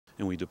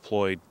and we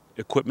deployed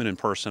equipment and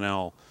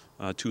personnel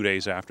 2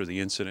 days after the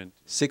incident.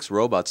 6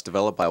 robots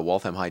developed by a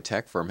Waltham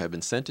high-tech firm have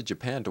been sent to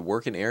Japan to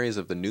work in areas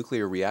of the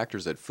nuclear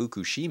reactors at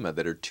Fukushima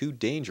that are too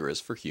dangerous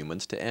for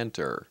humans to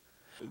enter.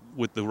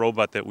 With the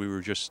robot that we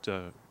were just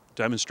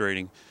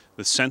demonstrating,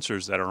 the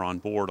sensors that are on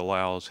board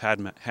allows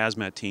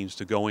hazmat teams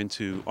to go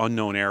into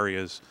unknown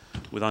areas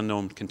with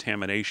unknown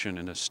contamination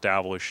and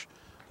establish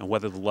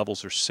whether the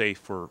levels are safe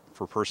for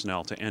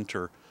personnel to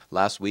enter.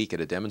 Last week, at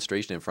a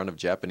demonstration in front of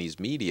Japanese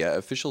media,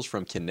 officials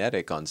from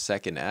Qinetiq on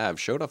 2nd Ave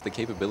showed off the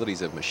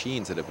capabilities of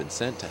machines that have been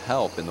sent to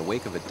help in the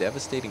wake of a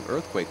devastating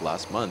earthquake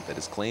last month that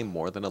has claimed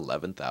more than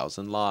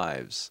 11,000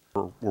 lives.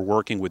 We're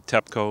working with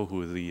TEPCO,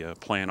 who are the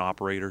plant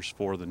operators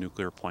for the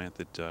nuclear plant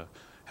that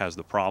has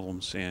the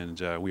problems, and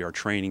we are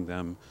training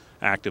them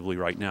actively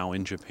right now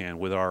in Japan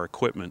with our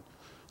equipment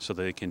so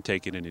they can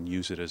take it in and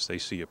use it as they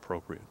see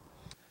appropriate.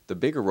 The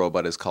bigger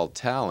robot is called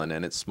Talon,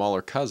 and its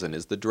smaller cousin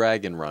is the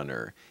Dragon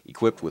Runner.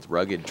 Equipped with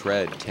rugged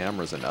tread,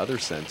 cameras, and other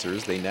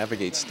sensors, they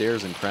navigate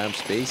stairs in cramped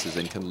spaces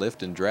and can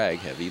lift and drag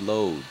heavy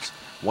loads.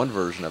 One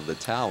version of the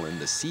Talon,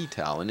 the Sea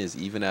Talon, is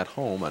even at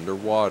home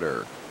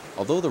underwater.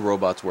 Although the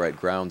robots were at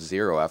ground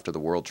zero after the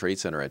World Trade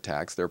Center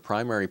attacks, their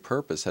primary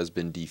purpose has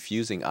been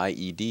defusing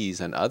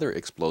IEDs and other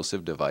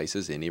explosive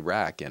devices in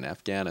Iraq and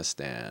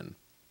Afghanistan.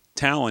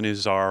 Talon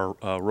is our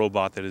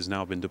robot that has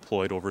now been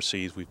deployed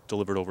overseas. We've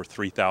delivered over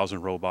 3,000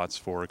 robots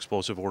for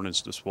explosive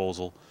ordnance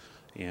disposal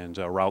and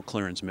route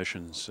clearance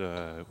missions.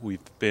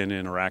 We've been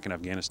in Iraq and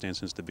Afghanistan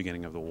since the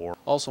beginning of the war.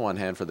 Also on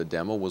hand for the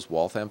demo was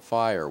Waltham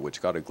Fire, which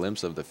got a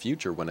glimpse of the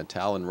future when a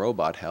Talon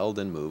robot held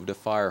and moved a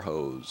fire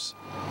hose.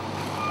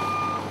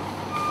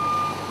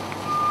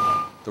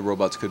 The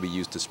robots could be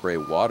used to spray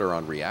water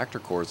on reactor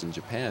cores in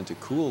Japan to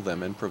cool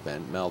them and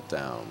prevent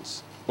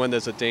meltdowns. When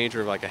there's a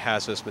danger of like a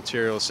hazardous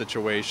material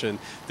situation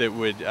that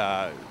would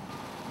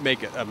make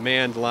a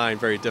manned line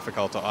very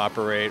difficult to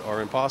operate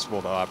or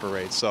impossible to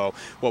operate. So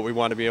what we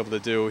want to be able to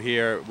do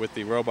here with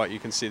the robot, you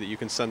can see that you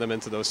can send them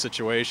into those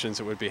situations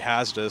that would be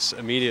hazardous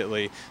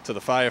immediately to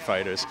the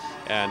firefighters.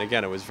 And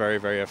again, it was very,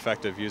 very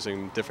effective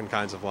using different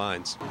kinds of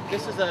lines.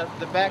 This is the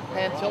back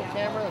pan tilt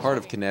camera? Part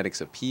of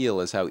Qinetiq's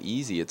appeal is how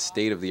easy its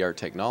state-of-the-art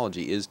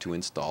technology is to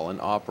install and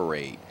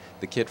operate.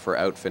 The kit for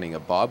outfitting a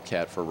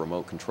Bobcat for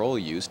remote control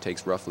use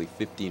takes roughly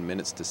 15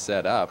 minutes to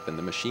set up, and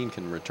the machine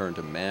can return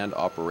to manned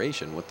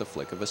operation with the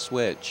flick of a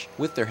switch.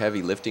 With their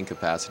heavy lifting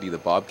capacity, the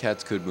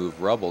Bobcats could move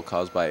rubble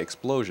caused by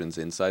explosions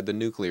inside the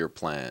nuclear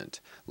plant.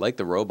 Like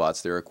the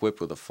robots, they're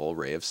equipped with a full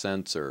array of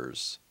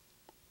sensors.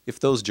 If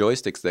those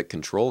joysticks that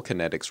control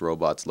Qinetiq's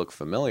robots look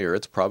familiar,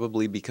 it's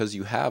probably because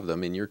you have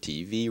them in your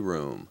TV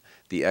room.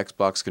 The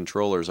Xbox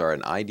controllers are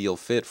an ideal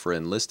fit for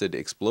enlisted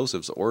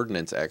explosives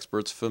ordnance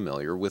experts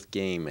familiar with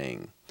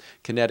gaming.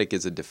 Qinetiq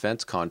is a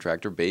defense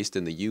contractor based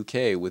in the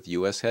UK with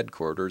US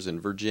headquarters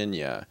in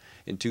Virginia.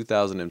 In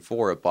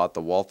 2004, it bought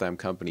the Waltham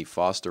company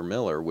Foster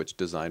Miller, which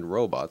designed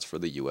robots for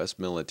the US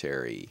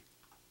military.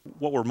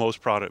 What we're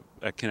most proud of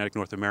at Qinetiq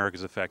North America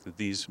is the fact that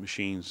these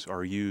machines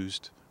are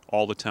used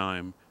all the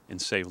time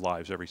and save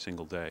lives every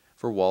single day.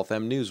 For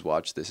Waltham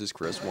Newswatch, this is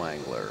Chris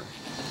Wangler.